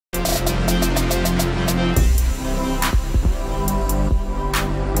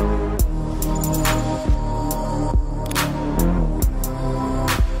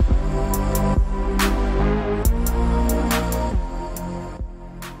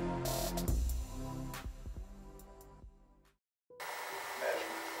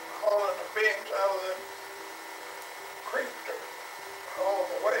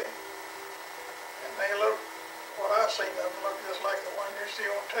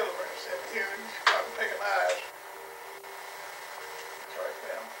little ones, them huge, cotton-picking eyes. It's like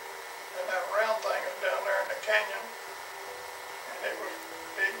them. And that round thing is down there in the canyon. And it was a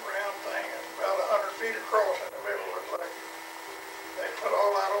big round thing, and about 100 feet across in the middle. Looked like they put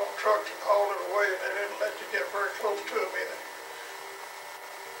all that on trucks and hauled it away, and they didn't let you get very close to them either.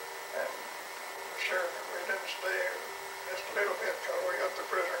 And sure, we didn't stay just a little bit because we got the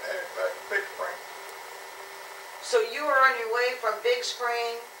prisoner and headed back to Big Spring. So you were on your way from Big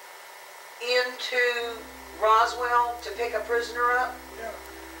Spring into Roswell to pick a prisoner up? Yeah.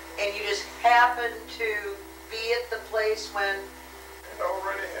 And you just happened to be at the place when It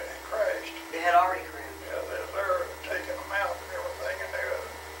already had crashed. it had already crashed? Yeah, they were there taking them out and everything, and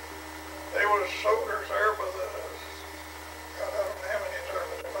they was soldiers there, but God, I don't know how many there,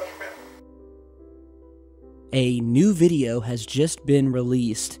 but there must have been. A new video has just been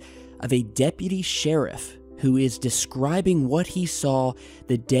released of a deputy sheriff who is describing what he saw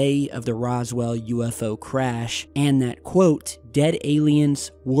the day of the Roswell UFO crash, and that, quote, dead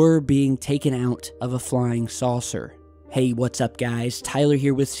aliens were being taken out of a flying saucer. Hey, what's up guys? Tyler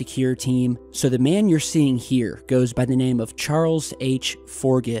here with Secure Team. So the man you're seeing here goes by the name of Charles H.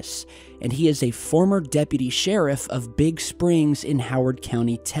 Forgus, and he is a former deputy sheriff of Big Springs in Howard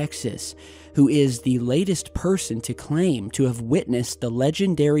County, Texas, who is the latest person to claim to have witnessed the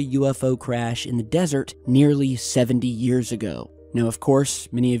legendary UFO crash in the desert nearly 70 years ago. Now, of course,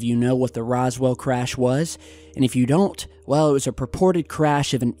 many of you know what the Roswell crash was, and if you don't, well, it was a purported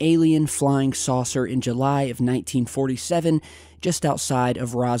crash of an alien flying saucer in July of 1947, just outside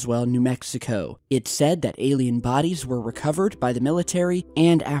of Roswell, New Mexico. It said that alien bodies were recovered by the military,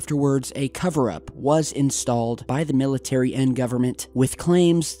 and afterwards a cover-up was installed by the military and government, with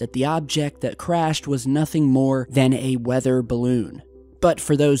claims that the object that crashed was nothing more than a weather balloon. But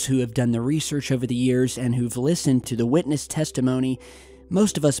for those who have done the research over the years and who've listened to the witness testimony,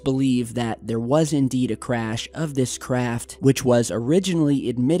 most of us believe that there was indeed a crash of this craft, which was originally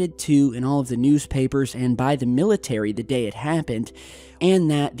admitted to in all of the newspapers and by the military the day it happened, and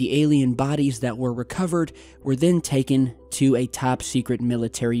that the alien bodies that were recovered were then taken to a top-secret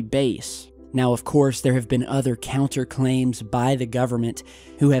military base. Now, of course, there have been other counterclaims by the government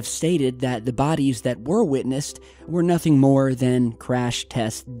who have stated that the bodies that were witnessed were nothing more than crash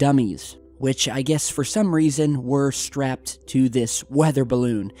test dummies, which I guess for some reason were strapped to this weather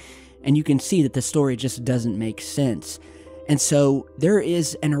balloon. And you can see that the story just doesn't make sense. And so there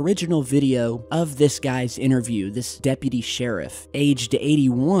is an original video of this guy's interview, this deputy sheriff, aged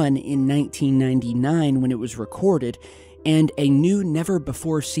 81 in 1999 when it was recorded, and a new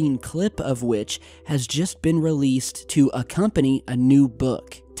never-before-seen clip of which has just been released to accompany a new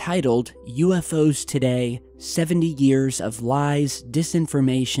book titled UFOs Today, 70 Years of Lies,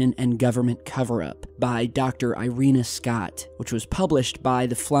 Disinformation, and Government Cover-Up by Dr. Irena Scott, which was published by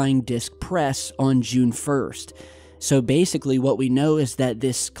the Flying Disc Press on June 1st. So basically what we know is that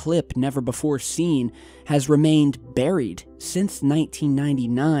this clip, never before seen, has remained buried since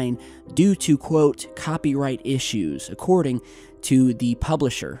 1999 due to, quote, copyright issues, according to the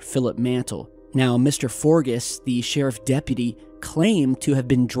publisher, Philip Mantle. Now, Mr. Forgus, the sheriff deputy, claimed to have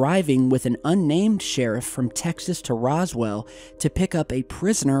been driving with an unnamed sheriff from Texas to Roswell to pick up a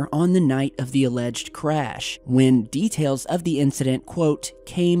prisoner on the night of the alleged crash, when details of the incident, quote,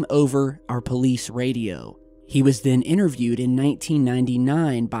 came over our police radio. He was then interviewed in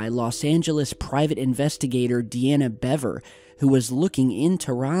 1999 by Los Angeles private investigator Deanna Bever, who was looking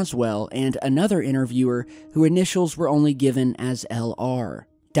into Roswell, and another interviewer whose initials were only given as LR.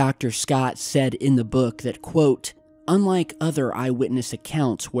 Dr. Scott said in the book that, quote, unlike other eyewitness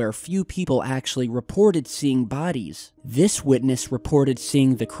accounts where few people actually reported seeing bodies, this witness reported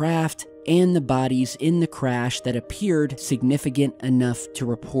seeing the craft and the bodies in the crash that appeared significant enough to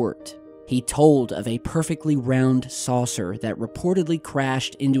report. He told of a perfectly round saucer that reportedly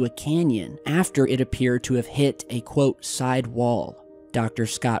crashed into a canyon after it appeared to have hit a, quote, side wall. Dr.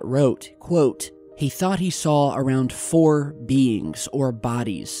 Scott wrote, quote, he thought he saw around 4 beings or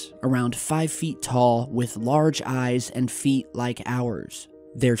bodies, around 5 feet tall with large eyes and feet like ours.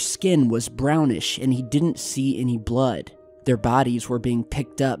 Their skin was brownish and he didn't see any blood. Their bodies were being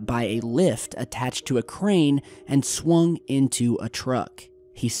picked up by a lift attached to a crane and swung into a truck.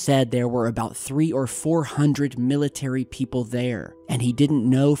 He said there were about 300 or 400 military people there, and he didn't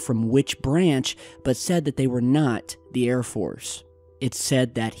know from which branch, but said that they were not the Air Force. It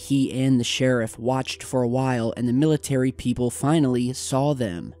said that he and the sheriff watched for a while, and the military people finally saw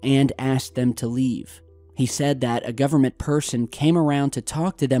them and asked them to leave. He said that a government person came around to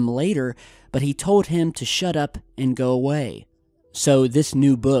talk to them later, but he told him to shut up and go away. So this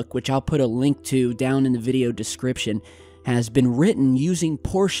new book, which I'll put a link to down in the video description, has been written using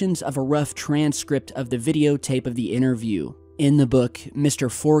portions of a rough transcript of the videotape of the interview. In the book,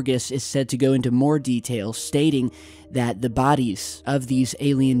 Mr. Forgus is said to go into more detail, stating that the bodies of these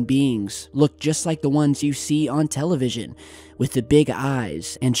alien beings look just like the ones you see on television, with the big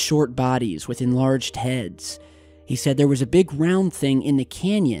eyes and short bodies with enlarged heads. He said there was a big round thing in the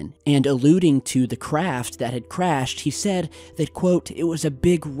canyon, and alluding to the craft that had crashed, he said that, quote, it was a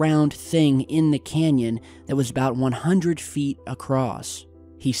big round thing in the canyon that was about 100 feet across.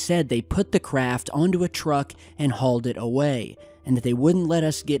 He said they put the craft onto a truck and hauled it away, and that they wouldn't let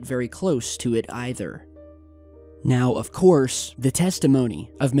us get very close to it either. Now, of course, the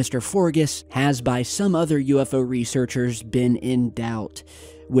testimony of Mr. Forgus has by some other UFO researchers been in doubt,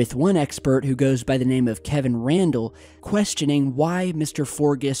 with one expert who goes by the name of Kevin Randall questioning why Mr.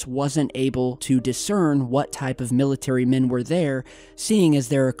 Forgus wasn't able to discern what type of military men were there, seeing as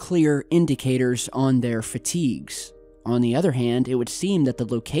there are clear indicators on their fatigues. On the other hand, it would seem that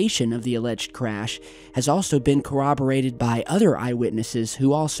the location of the alleged crash has also been corroborated by other eyewitnesses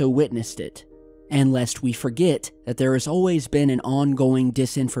who also witnessed it. And lest we forget that there has always been an ongoing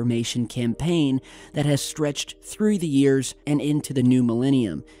disinformation campaign that has stretched through the years and into the new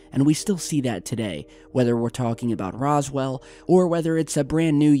millennium, and we still see that today, whether we're talking about Roswell, or whether it's a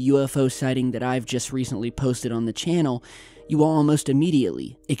brand new UFO sighting that I've just recently posted on the channel. You will almost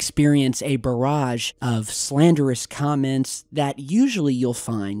immediately experience a barrage of slanderous comments that usually you'll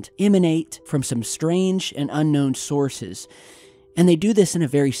find emanate from some strange and unknown sources. And they do this in a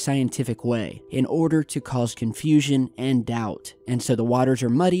very scientific way, in order to cause confusion and doubt, and so the waters are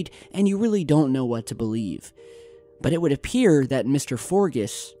muddied and you really don't know what to believe. But it would appear that Mr.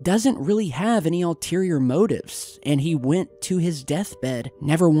 Forgus doesn't really have any ulterior motives, and he went to his deathbed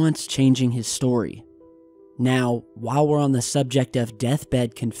never once changing his story. Now, while we're on the subject of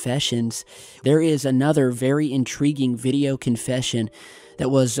deathbed confessions, there is another very intriguing video confession that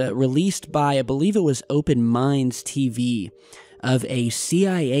was released by, I believe it was Open Minds TV, of a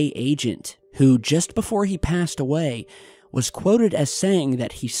CIA agent who, just before he passed away, was quoted as saying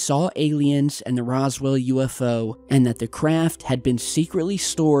that he saw aliens and the Roswell UFO, and that the craft had been secretly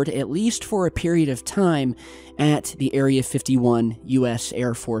stored, at least for a period of time, at the Area 51 U.S.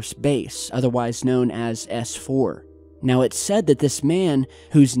 Air Force Base, otherwise known as S4. Now, it's said that this man,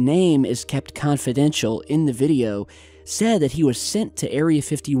 whose name is kept confidential in the video, said that he was sent to Area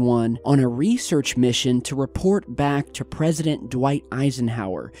 51 on a research mission to report back to President Dwight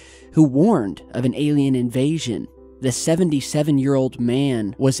Eisenhower, who warned of an alien invasion. The 77-year-old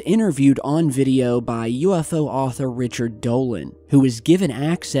man was interviewed on video by UFO author Richard Dolan, who was given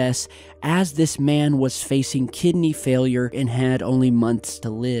access as this man was facing kidney failure and had only months to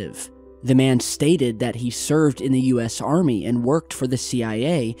live. The man stated that he served in the U.S. Army and worked for the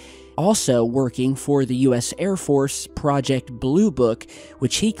CIA, also working for the U.S. Air Force Project Blue Book,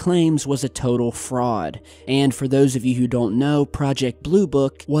 which he claims was a total fraud. And for those of you who don't know, Project Blue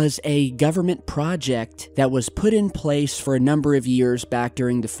Book was a government project that was put in place for a number of years back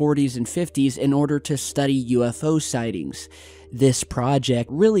during the 40s and 50s in order to study UFO sightings. This project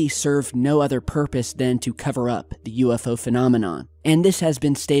really served no other purpose than to cover up the UFO phenomenon. And this has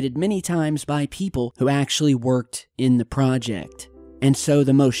been stated many times by people who actually worked in the project. And so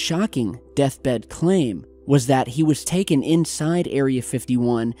the most shocking deathbed claim was that he was taken inside Area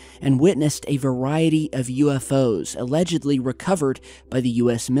 51 and witnessed a variety of UFOs allegedly recovered by the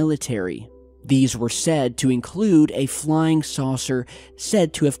U.S. military. These were said to include a flying saucer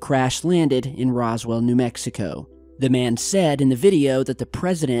said to have crash-landed in Roswell, New Mexico. The man said in the video that the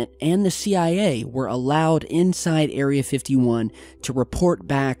president and the CIA were allowed inside Area 51 to report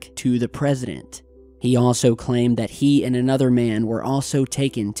back to the president. He also claimed that he and another man were also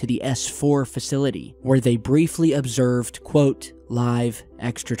taken to the S4 facility, where they briefly observed, quote, live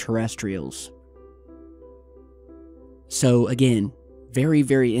extraterrestrials. So again, very,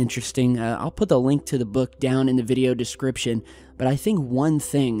 very interesting. I'll put the link to the book down in the video description, but I think one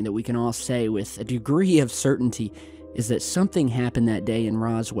thing that we can all say with a degree of certainty is that something happened that day in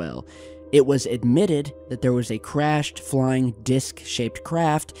Roswell. It was admitted that there was a crashed flying disc-shaped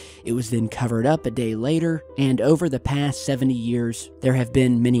craft. It was then covered up a day later, and over the past 70 years, there have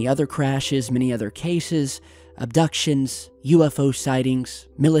been many other crashes, many other cases, abductions, UFO sightings,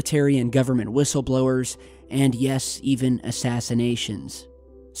 military and government whistleblowers, and yes, even assassinations.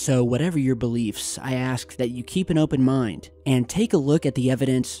 So whatever your beliefs, I ask that you keep an open mind and take a look at the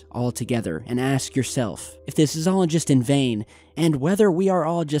evidence altogether and ask yourself if this is all just in vain and whether we are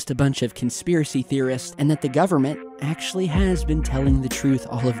all just a bunch of conspiracy theorists and that the government actually has been telling the truth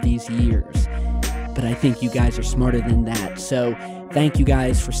all of these years. But I think you guys are smarter than that, so Thank you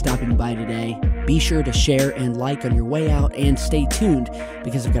guys for stopping by today. Be sure to share and like on your way out, and stay tuned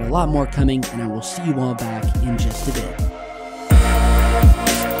because I've got a lot more coming, and I will see you all back in just a bit.